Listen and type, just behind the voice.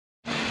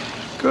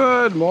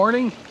Good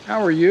morning.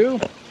 How are you?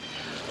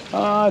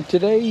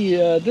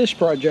 Today, this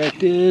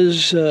project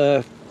is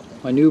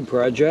my new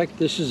project.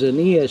 This is an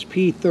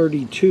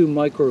ESP32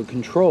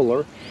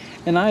 microcontroller,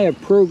 and I have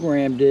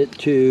programmed it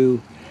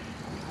to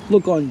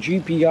look on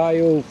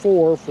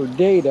GPIO4 for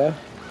data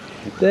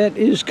that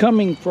is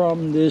coming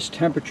from this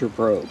temperature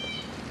probe.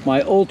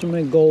 My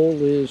ultimate goal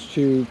is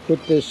to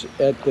put this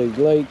at the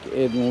lake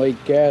in Lake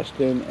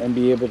Gaston and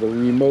be able to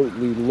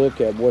remotely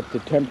look at what the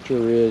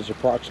temperature is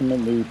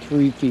approximately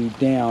 3 feet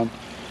down,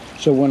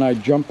 so when I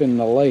jump in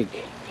the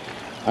lake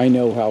I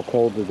know how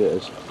cold it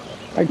is.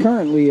 I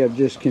currently have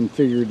just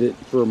configured it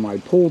for my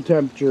pool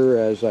temperature.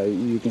 As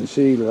you can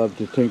see, Love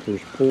to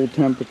Tinker's pool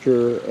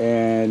temperature,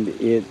 and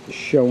it's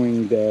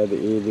showing that it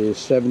is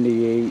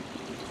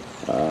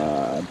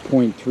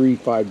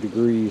 78.35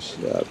 degrees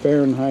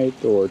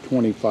Fahrenheit, or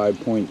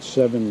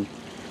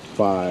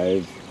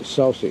 25.75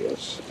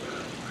 Celsius.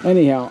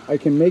 Anyhow, I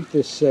can make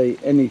this say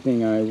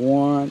anything I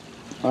want.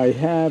 I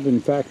have in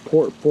fact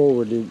port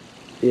forwarded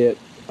it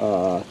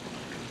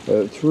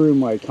through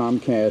my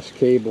Comcast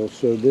cable,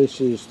 so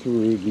this is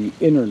through the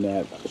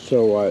internet,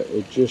 so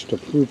it's just a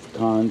proof of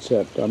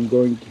concept. I'm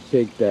going to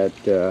take that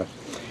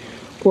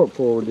port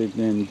forwarded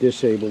and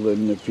disable it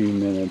in a few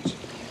minutes,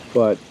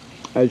 but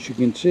as you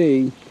can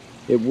see,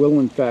 it will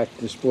in fact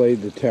display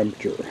the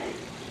temperature,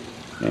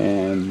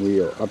 and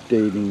we are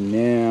updating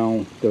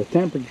now. The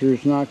temperature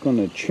is not going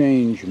to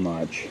change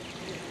much,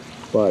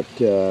 but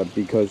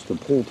because the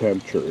pool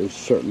temperature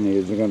certainly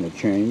isn't going to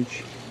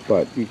change,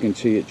 but you can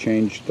see it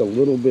changed a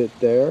little bit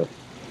there.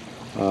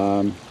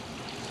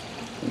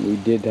 We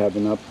did have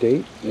an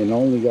update. It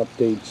only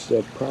updates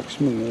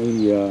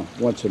approximately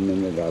once a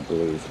minute, I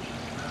believe.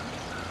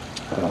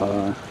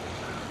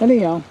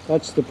 Anyhow,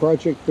 that's the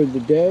project for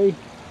the day.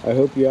 I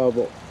hope you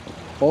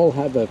all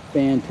have a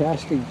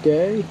fantastic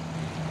day,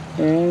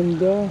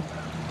 and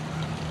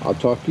I'll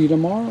talk to you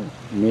tomorrow,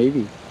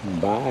 maybe.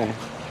 Bye.